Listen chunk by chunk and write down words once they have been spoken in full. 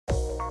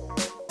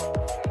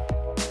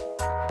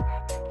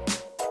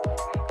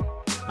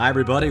Hi,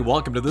 everybody.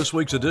 Welcome to this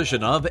week's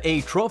edition of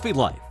A Trophy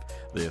Life,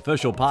 the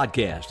official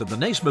podcast of the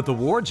Naismith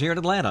Awards here in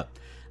Atlanta.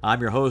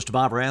 I'm your host,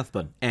 Bob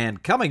Rathbun,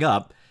 and coming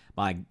up,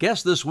 my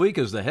guest this week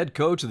is the head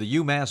coach of the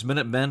UMass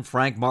Minutemen,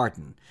 Frank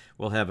Martin.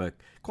 We'll have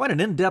quite an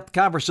in-depth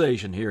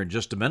conversation here in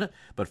just a minute,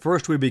 but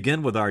first we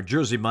begin with our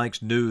Jersey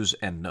Mike's news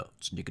and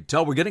notes. And you can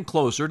tell we're getting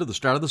closer to the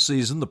start of the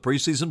season. The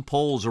preseason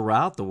polls are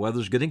out. The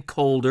weather's getting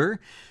colder.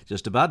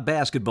 Just about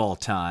basketball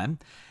time.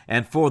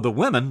 And for the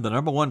women, the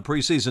number one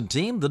preseason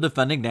team, the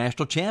defending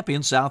national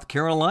champion, South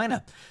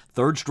Carolina.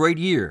 Third straight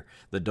year,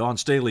 the Dawn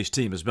Staley's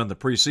team has been the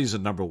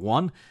preseason number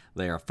one.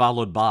 They are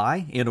followed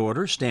by, in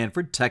order,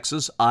 Stanford,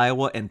 Texas,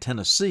 Iowa, and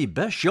Tennessee.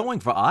 Best showing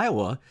for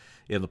Iowa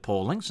in the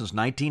polling since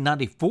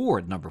 1994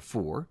 at number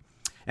 4.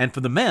 And for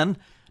the men,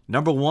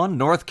 number 1,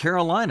 North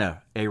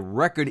Carolina, a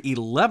record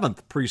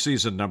 11th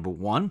preseason number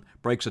 1,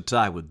 breaks a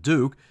tie with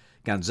Duke.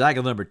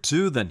 Gonzaga number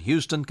 2, then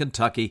Houston,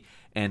 Kentucky,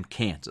 and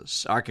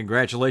Kansas. Our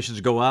congratulations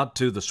go out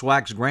to the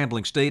SWACs,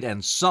 Grambling State,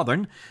 and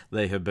Southern.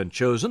 They have been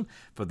chosen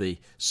for the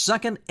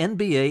second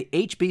NBA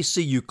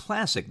HBCU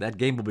Classic. That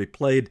game will be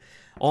played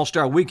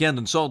All-Star Weekend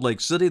in Salt Lake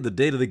City. The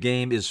date of the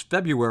game is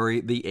February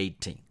the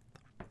 18th.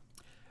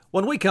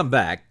 When we come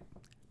back,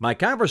 my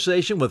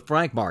conversation with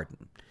Frank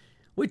Martin.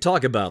 We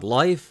talk about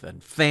life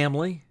and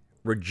family,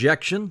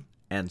 rejection,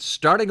 and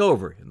starting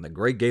over in the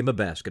great game of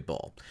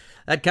basketball.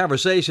 That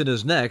conversation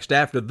is next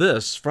after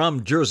this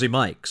from Jersey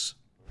Mike's.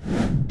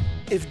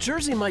 If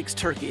Jersey Mike's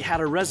turkey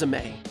had a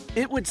resume,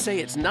 it would say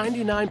it's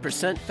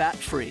 99%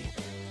 fat-free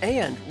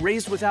and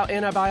raised without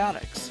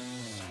antibiotics.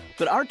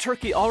 But our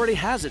turkey already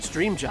has its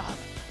dream job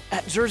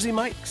at Jersey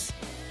Mike's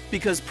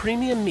because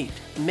premium meat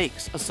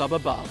makes a sub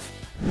above.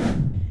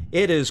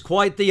 It is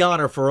quite the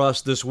honor for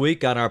us this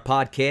week on our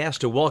podcast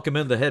to welcome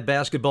in the head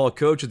basketball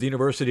coach at the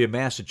University of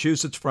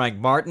Massachusetts, Frank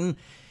Martin.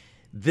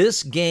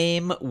 This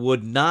game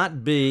would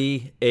not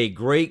be a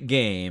great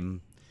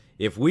game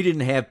if we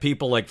didn't have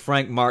people like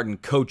Frank Martin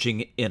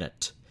coaching in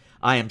it.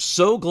 I am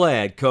so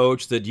glad,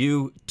 Coach, that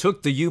you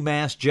took the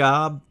UMass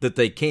job, that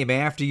they came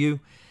after you,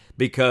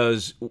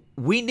 because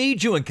we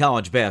need you in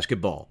college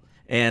basketball.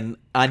 And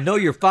I know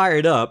you're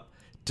fired up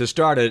to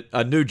start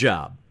a new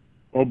job.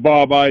 Well,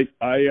 Bob, I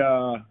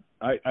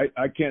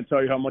can't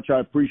tell you how much I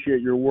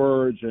appreciate your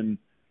words, and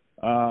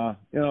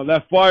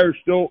that fire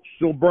still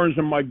burns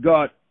in my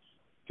gut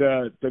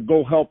to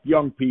go help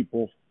young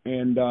people.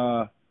 And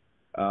I'm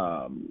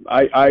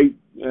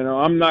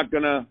not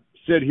gonna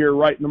sit here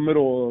right in the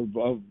middle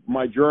of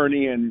my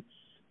journey and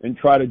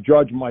try to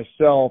judge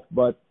myself,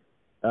 but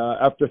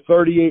after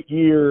 38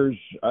 years,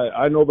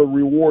 I know the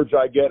rewards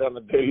I get on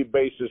a daily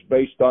basis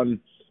based on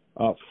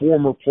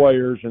former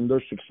players and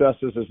their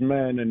successes as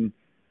men, and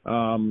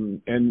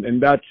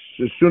that's,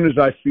 as soon as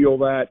I feel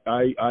that,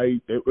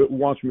 it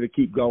wants me to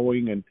keep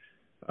going.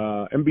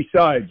 And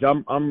besides,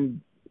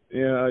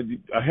 I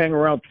hang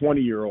around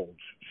 20-year-olds,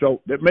 so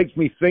that makes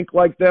me think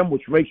like them,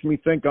 which makes me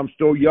think I'm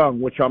still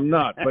young, which I'm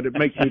not, but it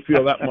makes me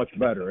feel that much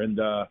better. And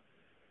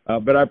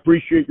but I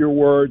appreciate your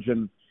words,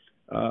 and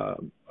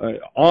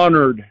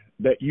honored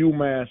that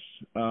UMass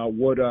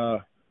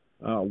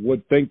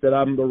would think that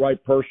I'm the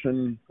right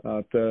person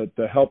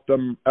to help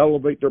them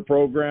elevate their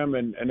program,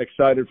 and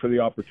excited for the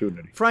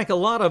opportunity. Frank, a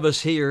lot of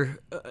us here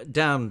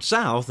down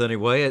south,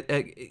 anyway,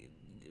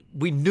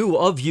 we knew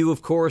of you,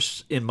 of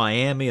course, in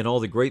Miami and all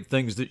the great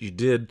things that you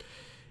did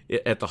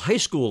at the high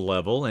school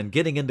level and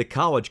getting into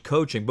college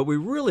coaching, but we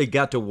really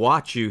got to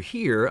watch you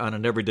here on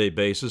an everyday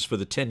basis for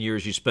the 10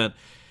 years you spent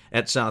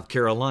at South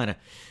Carolina.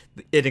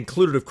 It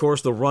included, of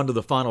course, the run to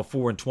the Final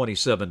Four in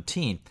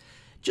 2017.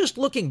 Just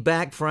looking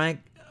back,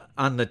 Frank,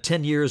 on the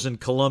 10 years in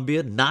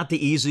Columbia, not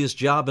the easiest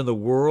job in the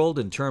world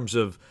in terms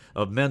of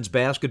men's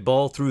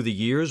basketball through the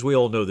years. We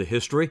all know the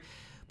history.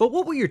 But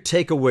what were your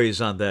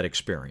takeaways on that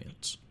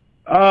experience?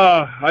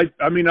 I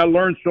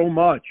learned so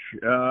much.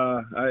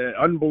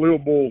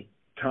 Unbelievable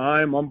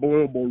time,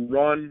 unbelievable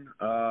run.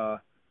 I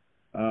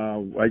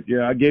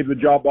gave the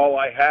job all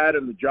I had,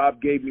 and the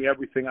job gave me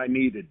everything I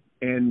needed.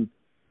 And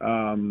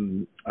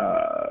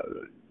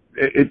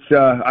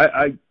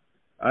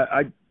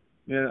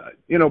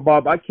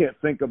Bob, I can't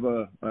think of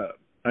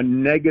a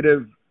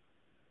negative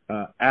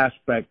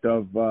aspect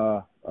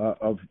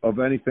of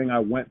anything I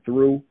went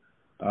through.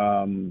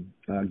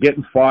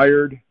 Getting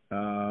fired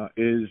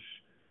is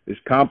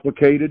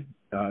complicated.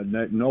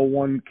 No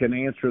one can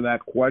answer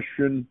that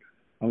question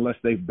unless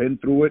they've been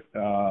through it.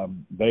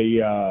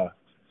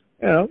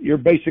 You're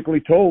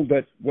basically told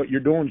that what you're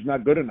doing is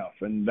not good enough,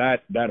 and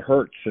that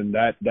hurts, and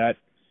that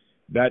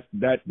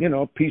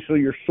piece of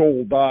your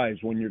soul dies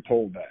when you're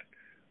told that.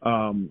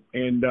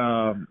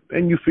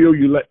 And you feel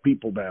you let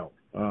people down.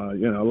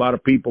 A lot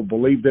of people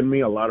believed in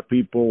me. A lot of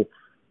people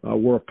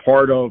were a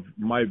part of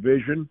my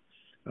vision.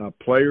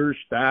 Players,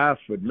 staff,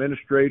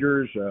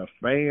 administrators,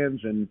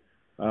 fans, and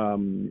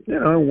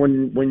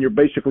when you're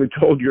basically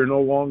told you're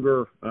no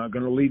longer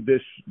going to lead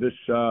this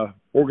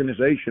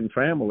organization,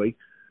 family,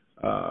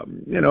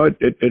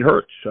 it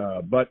hurts.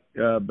 But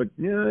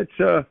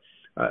it's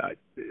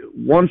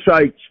once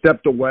I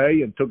stepped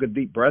away and took a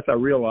deep breath, I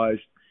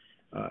realized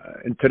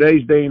in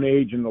today's day and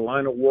age, in the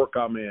line of work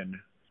I'm in,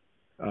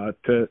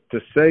 to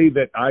say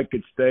that I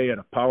could stay at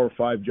a Power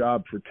 5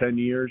 job for 10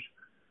 years,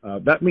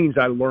 that means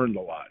I learned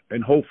a lot.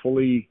 And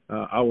hopefully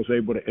I was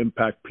able to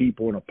impact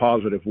people in a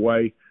positive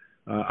way.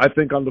 I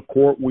think on the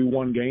court we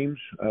won games.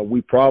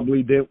 We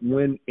probably didn't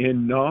win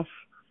enough.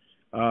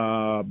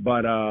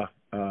 But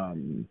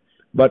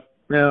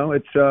you know,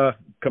 it's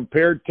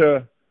compared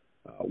to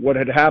what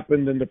had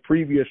happened in the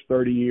previous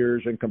 30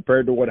 years and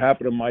compared to what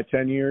happened in my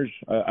 10 years,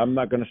 I'm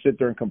not going to sit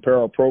there and compare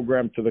our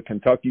program to the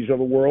Kentuckys of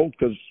the world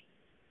because,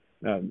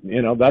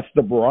 you know, that's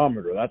the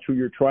barometer. That's who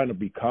you're trying to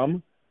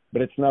become,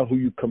 but it's not who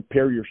you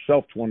compare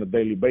yourself to on a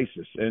daily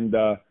basis. And,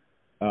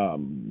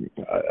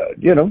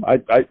 you know,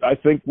 I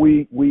think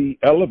we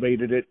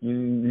elevated it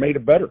and made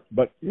it better.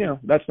 But, you know,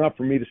 that's not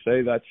for me to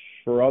say. That's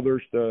for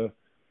others to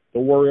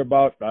worry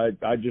about.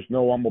 I just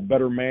know I'm a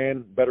better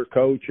man, better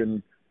coach,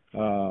 and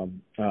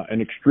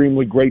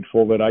extremely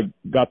grateful that I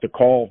got to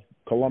call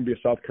Columbia,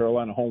 South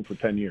Carolina home for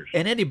 10 years.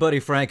 And anybody,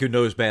 Frank, who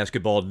knows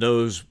basketball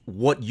knows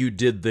what you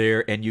did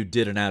there, and you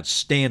did an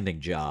outstanding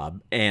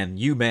job, and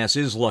UMass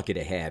is lucky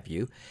to have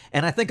you.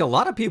 And I think a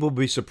lot of people will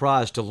be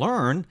surprised to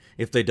learn,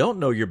 if they don't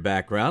know your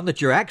background,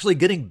 that you're actually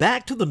getting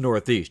back to the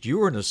Northeast. You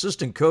were an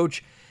assistant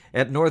coach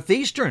at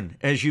Northeastern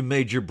as you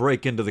made your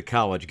break into the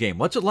college game.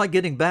 What's it like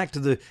getting back to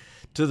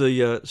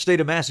the state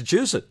of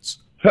Massachusetts?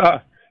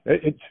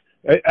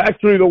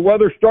 Actually, the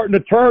weather's starting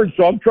to turn,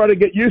 so I'm trying to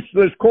get used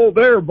to this cold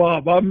air,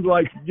 Bob. I'm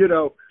like, you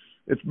know,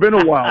 it's been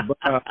a while, but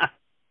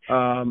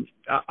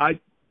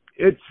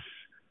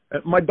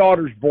my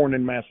daughter's born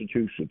in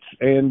Massachusetts,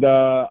 and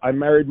I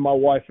married my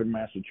wife in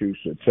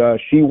Massachusetts.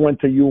 She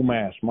went to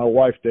UMass. My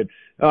wife did.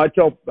 As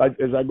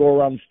I go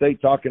around the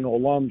state talking to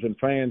alums and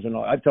fans, and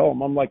I tell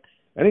them, I'm like,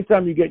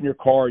 anytime you get in your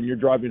car and you're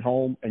driving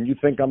home and you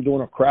think I'm doing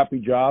a crappy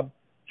job,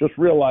 just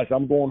realize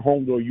I'm going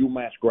home to a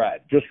UMass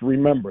grad. Just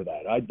remember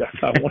that. I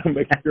want to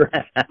make sure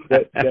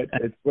that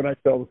it's when I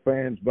tell the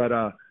fans. But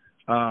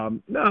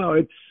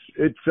no,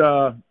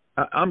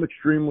 I'm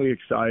extremely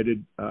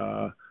excited.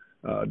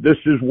 This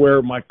is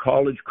where my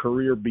college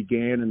career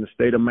began in the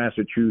state of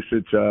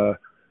Massachusetts.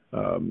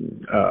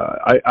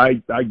 I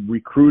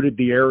recruited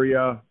the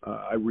area.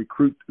 I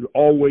recruit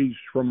always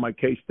from my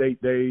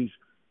K-State days,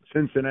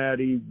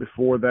 Cincinnati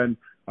before then.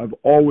 I've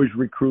always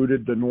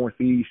recruited the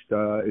Northeast.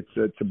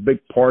 It's a big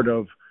part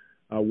of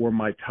where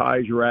my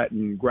ties are at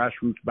in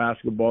grassroots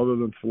basketball, other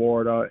than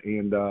Florida.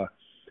 And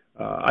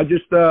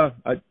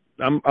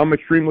I'm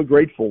extremely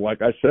grateful,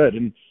 like I said,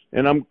 and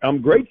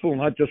I'm grateful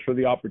not just for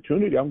the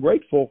opportunity. I'm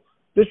grateful.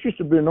 This used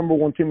to be a number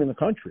one team in the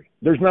country.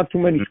 There's not too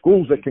many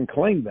schools that can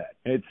claim that.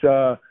 It's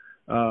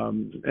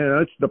and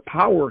it's the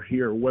power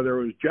here, whether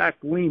it was Jack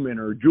Lehman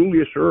or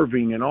Julius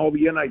Erving and all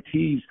the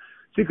NITs.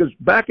 See, because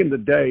back in the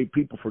day,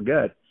 people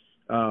forget.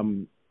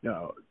 When,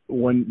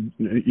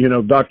 you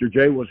know, Dr.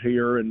 J was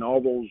here and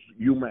all those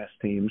UMass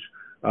teams,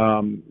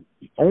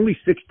 only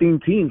 16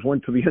 teams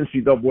went to the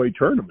NCAA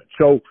tournament.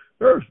 So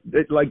there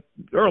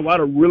are a lot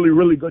of really,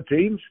 really good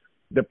teams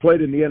that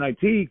played in the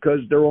NIT because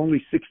there are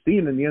only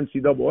 16 in the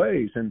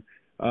NCAAs. And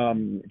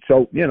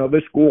so, you know,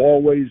 this school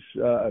always,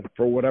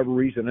 for whatever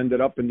reason, ended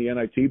up in the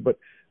NIT. But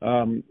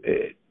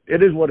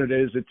it is what it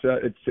is.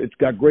 It's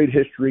got great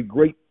history,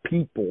 great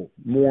people,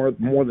 more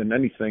than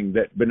anything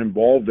that been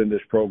involved in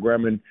this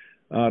program, and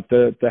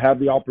to have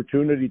the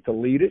opportunity to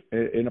lead it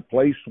in a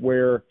place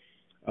where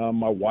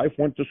my wife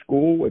went to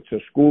school. It's a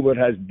school that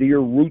has dear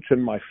roots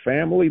in my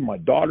family. My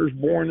daughter's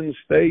born in the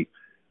state,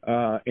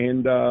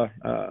 and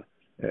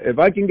if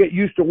I can get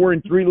used to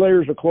wearing 3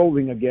 layers of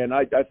clothing again,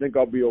 I think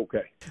I'll be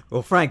okay.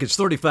 Well, Frank, it's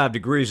 35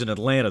 degrees in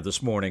Atlanta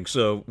this morning,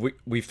 so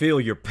we feel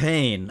your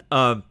pain.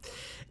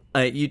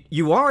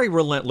 You are a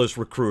relentless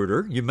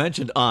recruiter. You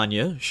mentioned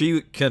Anya.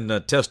 She can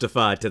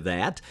testify to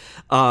that.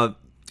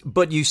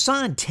 But you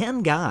signed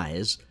 10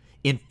 guys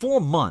in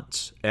 4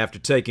 months after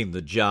taking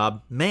the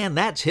job. Man,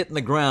 that's hitting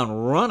the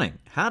ground running.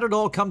 How did it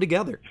all come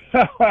together?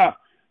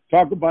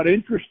 Talk about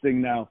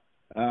interesting now.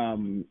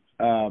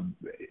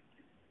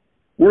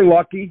 We're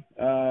lucky.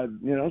 You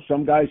know,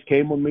 some guys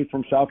came with me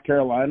from South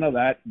Carolina.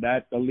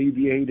 That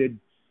alleviated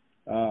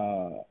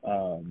the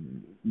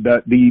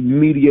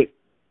immediate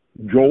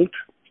jolt.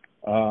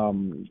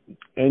 And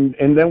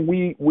then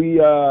we you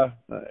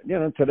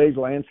know, today's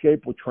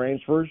landscape with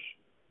transfers,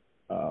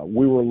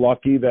 we were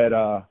lucky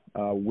that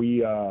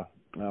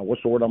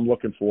what's the word I'm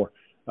looking for?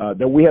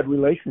 That we had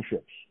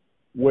relationships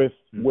with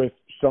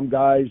some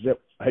guys that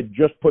had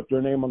just put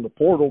their name on the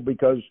portal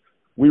because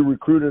we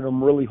recruited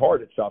them really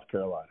hard at South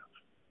Carolina.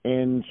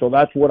 And so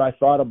that's what I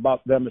thought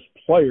about them as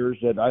players,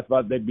 that I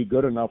thought they'd be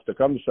good enough to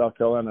come to South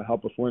Carolina and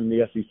help us win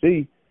the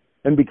SEC.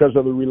 And because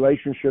of the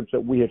relationships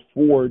that we had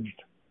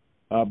forged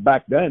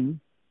back then,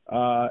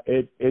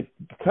 it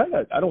kind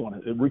of,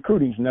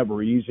 recruiting's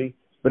never easy,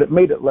 but it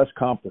made it less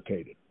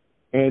complicated.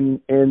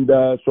 And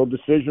so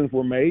decisions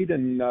were made,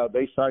 and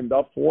they signed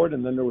up for it.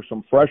 And then there were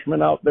some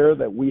freshmen out there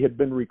that we had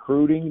been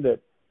recruiting that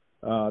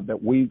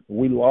we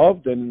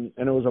loved, and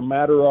it was a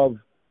matter of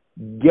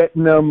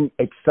getting them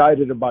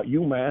excited about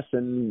UMass,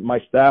 and my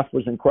staff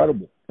was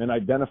incredible in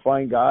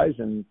identifying guys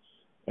and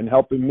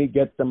helping me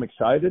get them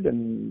excited,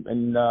 and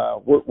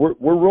we're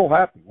real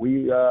happy.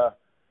 I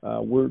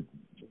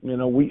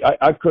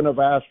couldn't have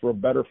asked for a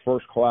better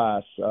first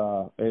class,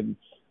 and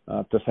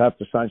to have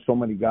to sign so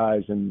many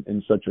guys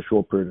in such a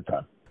short period of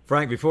time.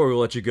 Frank, before we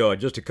let you go,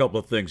 just a couple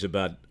of things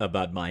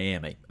about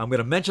Miami. I'm going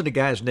to mention the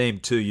guy's name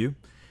to you,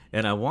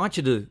 and I want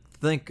you to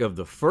think of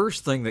the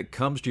first thing that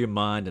comes to your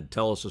mind and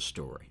tell us a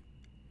story.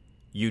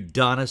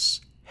 Udonis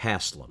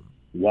Haslem.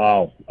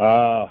 Wow.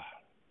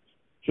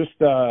 Just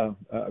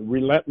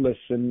relentless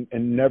and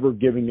never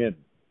giving in.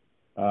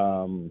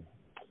 I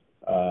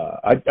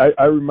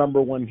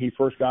remember when he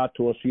first got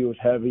to us, he was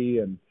heavy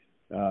and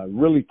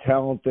really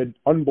talented,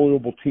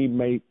 unbelievable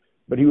teammate,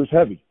 but he was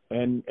heavy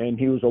and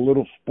he was a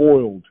little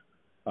spoiled.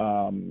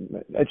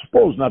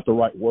 Spoiled is not the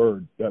right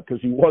word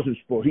because he wasn't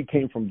spoiled. He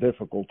came from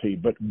difficulty,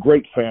 but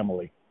great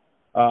family.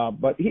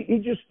 But he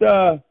just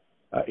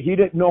he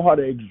didn't know how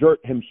to exert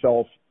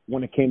himself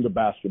when it came to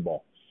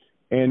basketball,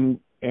 and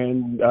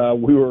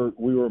we were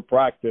in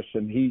practice,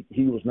 and he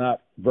was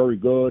not very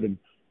good, and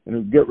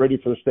we'd get ready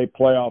for the state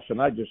playoffs,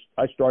 and I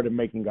started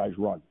making guys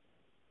run.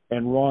 I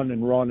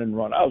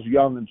was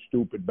young and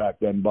stupid back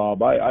then,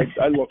 Bob. I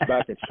look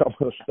back at some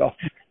of the stuff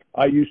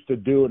I used to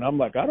do, and I'm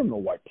like, I don't know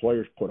why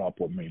players put up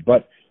with me,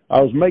 but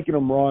I was making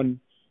them run,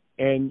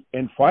 and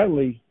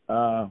finally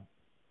I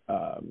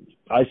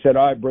said,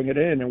 all right, bring it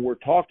in, and we're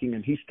talking,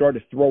 and he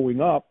started throwing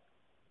up,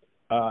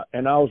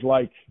 and I was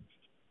like,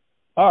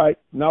 all right,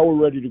 now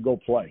we're ready to go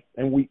play.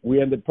 And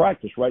we ended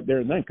practice right there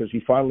and then because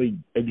he finally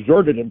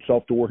exerted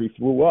himself to where he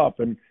threw up.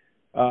 And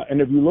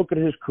if you look at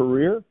his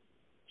career,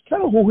 it's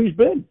kind of who he's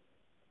been.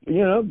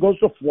 You know, goes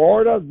to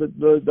Florida.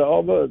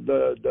 All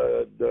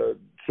the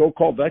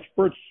so-called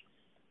experts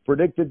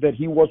predicted that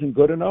he wasn't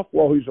good enough.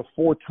 Well, he's a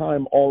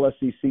 4-time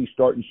All-SEC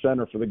starting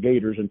center for the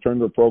Gators and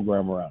turned their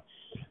program around.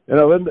 You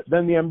know,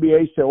 then the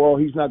NBA said, well,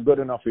 he's not good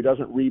enough. He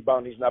doesn't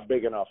rebound. He's not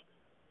big enough.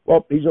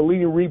 Well, he's a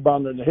leading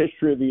rebounder in the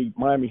history of the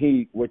Miami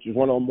Heat, which is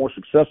one of the more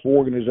successful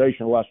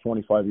organizations in the last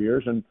 25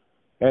 years, and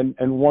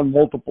won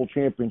multiple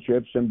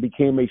championships and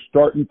became a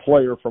starting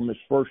player from his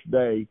first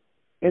day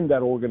in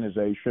that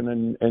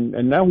organization.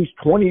 And now he's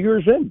 20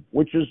 years in,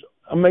 which is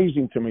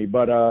amazing to me.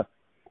 But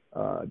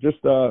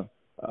the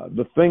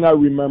thing I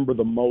remember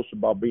the most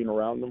about being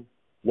around him,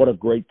 what a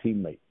great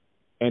teammate.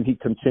 And he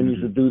continues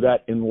to do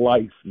that in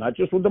life, not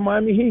just with the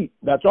Miami Heat.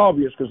 That's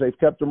obvious because they've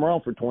kept him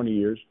around for 20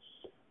 years.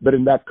 But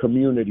in that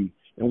community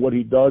and what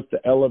he does to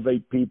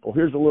elevate people.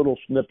 Here's a little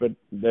snippet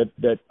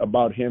that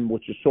about him,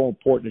 which is so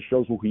important. It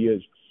shows who he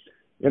is.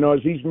 You know,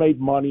 as he's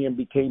made money and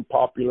became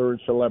popular and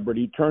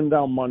celebrity, he turned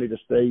down money to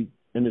stay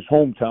in his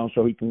hometown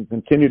so he can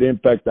continue to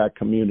impact that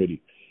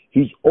community.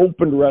 He's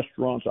opened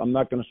restaurants. I'm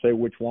not going to say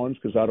which ones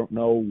because I don't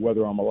know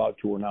whether I'm allowed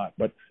to or not.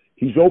 But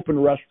he's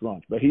opened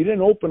restaurants. But he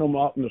didn't open them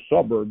out in the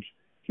suburbs.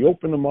 He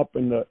opened them up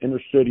in the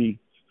inner city,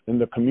 in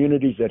the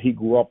communities that he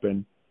grew up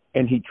in.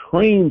 And he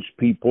trains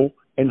people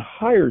and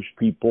hires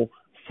people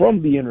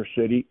from the inner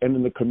city and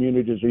in the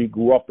communities that he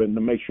grew up in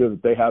to make sure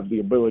that they have the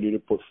ability to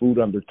put food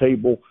on their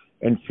table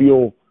and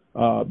feel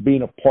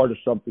being a part of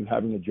something,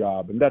 having a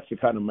job. And that's the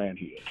kind of man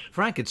he is.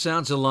 Frank, it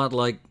sounds a lot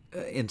like,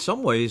 in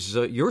some ways,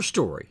 your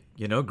story,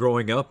 you know,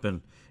 growing up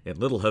in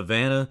Little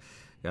Havana,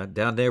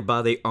 down there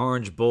by the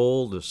Orange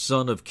Bowl, the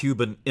son of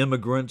Cuban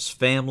immigrants.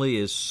 Family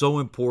is so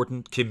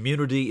important.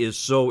 Community is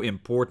so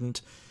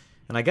important.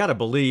 And I got to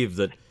believe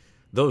that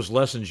those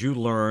lessons you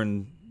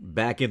learned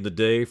back in the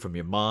day from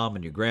your mom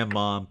and your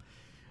grandmom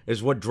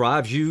is what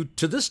drives you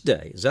to this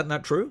day. Is that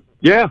not true?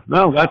 Yeah,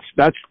 no, that's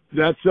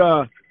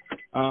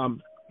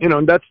you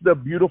know, that's the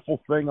beautiful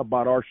thing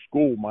about our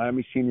school,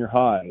 Miami Senior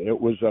High. It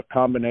was a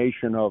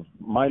combination of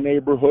my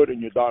neighborhood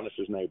and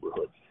Udonis's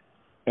neighborhood.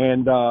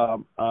 And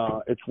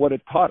it's what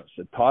it taught us.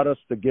 It taught us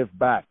to give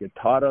back. It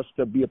taught us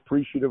to be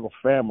appreciative of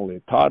family.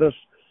 It taught us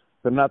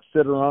to not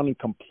sit around and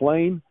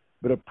complain,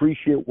 but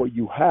appreciate what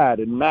you had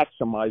and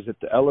maximize it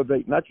to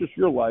elevate not just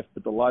your life,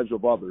 but the lives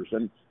of others.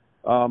 And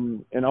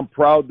I'm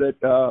proud that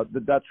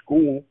that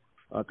school,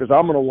 because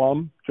I'm an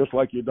alum, just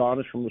like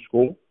Udonis from the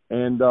school,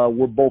 and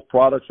we're both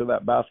products of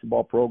that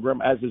basketball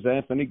program, as is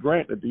Anthony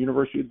Grant at the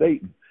University of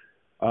Dayton.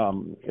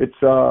 I'm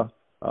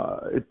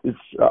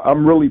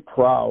really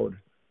proud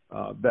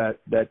that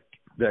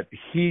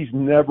he's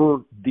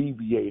never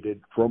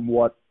deviated from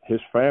what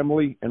his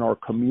family and our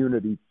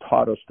community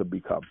taught us to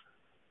become.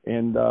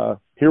 And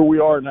here we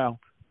are now.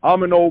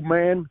 I'm an old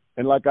man,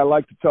 and like I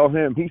like to tell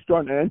him, he's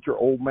starting to enter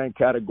old man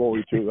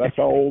category too. That's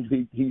how old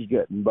he's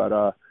getting.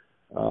 But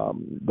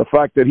the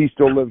fact that he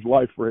still lives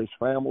life for his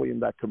family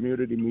and that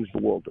community means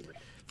the world to me.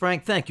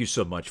 Frank, thank you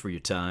so much for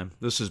your time.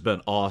 This has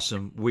been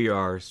awesome. We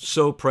are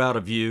so proud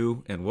of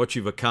you and what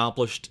you've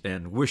accomplished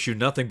and wish you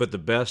nothing but the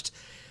best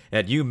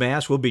at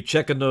UMass. We'll be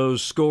checking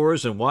those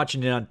scores and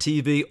watching it on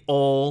TV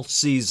all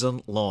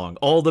season long.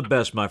 All the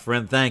best, my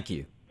friend. Thank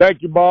you.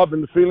 Thank you, Bob,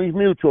 and the feeling's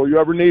mutual. You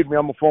ever need me,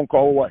 I'm a phone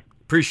call away.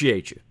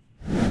 Appreciate you.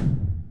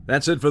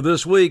 That's it for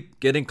this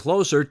week. Getting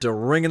closer to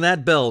ringing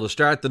that bell to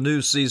start the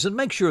new season.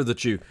 Make sure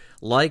that you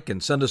like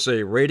and send us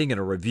a rating and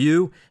a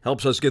review.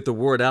 Helps us get the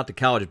word out to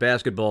college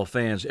basketball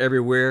fans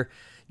everywhere.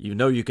 You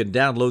know you can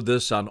download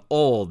this on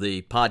all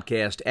the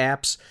podcast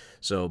apps.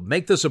 So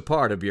make this a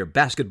part of your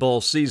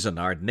basketball season.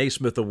 Our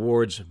Naismith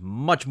Awards,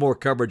 much more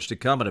coverage to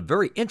come, and a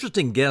very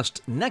interesting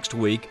guest next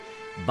week.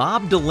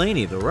 Bob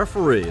Delaney, the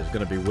referee, is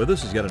going to be with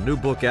us. He's got a new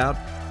book out.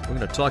 We're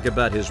going to talk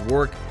about his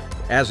work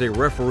as a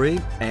referee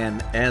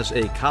and as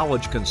a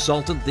college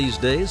consultant these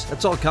days.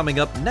 That's all coming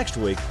up next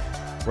week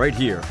right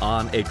here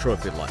on A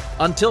Trophy Life.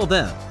 Until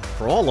then,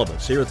 for all of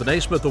us here at the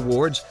Naismith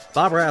Awards,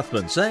 Bob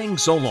Rathbun saying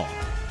so long.